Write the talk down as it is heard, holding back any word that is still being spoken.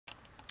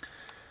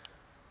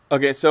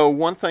Okay, so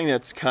one thing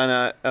that's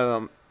kind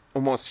of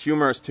almost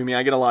humorous to me,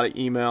 I get a lot of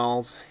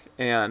emails,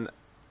 and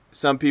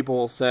some people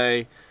will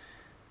say,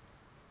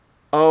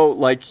 oh,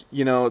 like,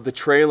 you know, the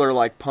trailer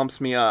like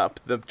pumps me up.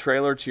 The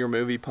trailer to your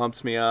movie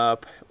pumps me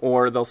up.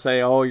 Or they'll say,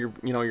 oh, your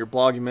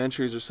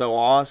blogumentaries are so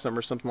awesome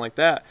or something like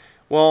that.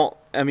 Well,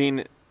 I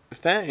mean,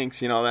 thanks,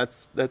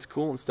 that's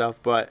cool and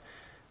stuff, but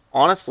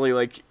honestly,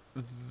 like,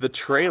 the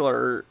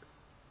trailer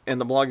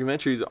and the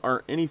blogumentaries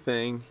aren't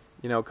anything,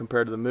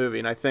 compared to the movie.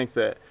 And I think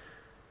that,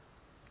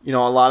 a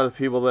lot of the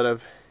people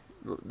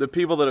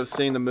that have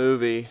seen the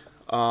movie,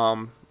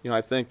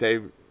 I think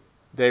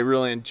they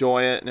really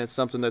enjoy it, and it's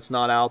something that's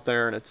not out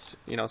there, and it's,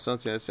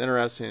 something that's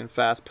interesting and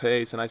fast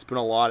paced, and I spent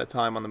a lot of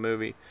time on the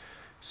movie.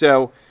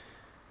 So,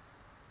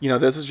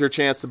 this is your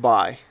chance to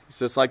buy. It's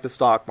just like the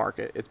stock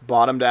market. It's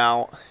bottomed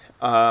out.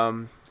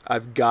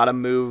 I've got to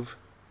move,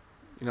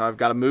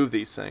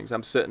 these things.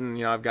 I'm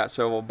sitting, I've got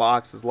several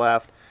boxes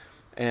left,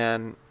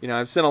 and,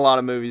 I've sent a lot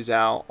of movies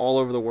out all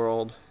over the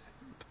world.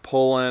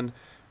 Poland,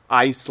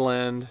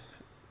 Iceland,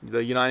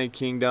 the United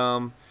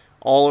Kingdom,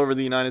 all over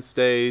the United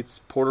States,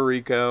 Puerto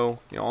Rico,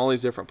 all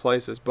these different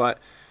places. But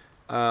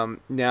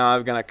now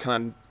I've got to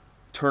kind of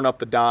turn up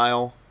the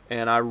dial,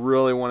 and I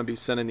really want to be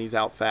sending these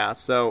out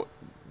fast. So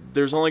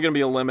there's only going to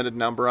be a limited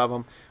number of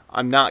them.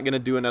 I'm not going to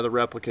do another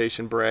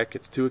replication brick.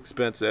 It's too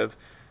expensive.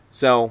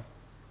 So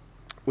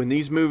when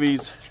these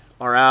movies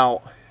are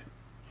out,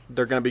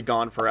 they're going to be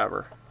gone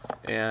forever.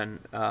 And,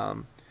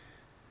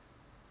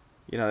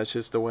 it's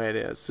just the way it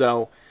is.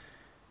 So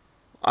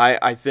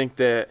I think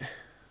that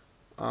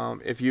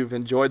if you've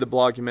enjoyed the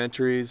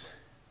blogumentaries,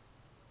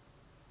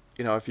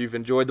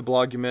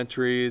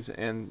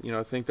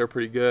 and, think they're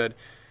pretty good,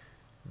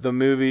 the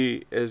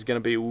movie is going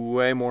to be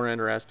way more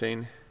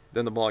interesting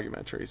than the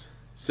blogumentaries.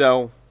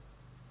 So,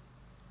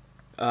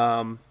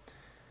 and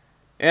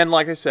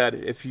like I said,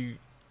 if you,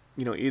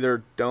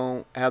 either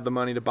don't have the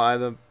money to buy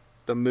the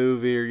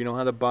movie, or you don't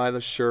have to buy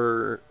the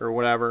shirt or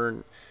whatever,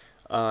 and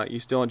you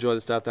still enjoy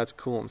the stuff, that's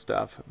cool and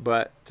stuff.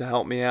 But to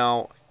help me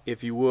out,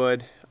 if you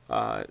would,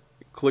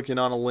 clicking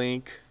on a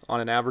link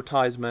on an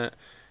advertisement,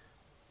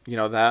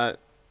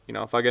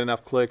 if I get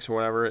enough clicks or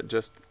whatever,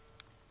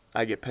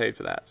 I get paid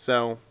for that.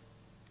 So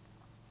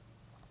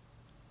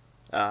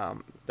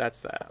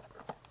that's that.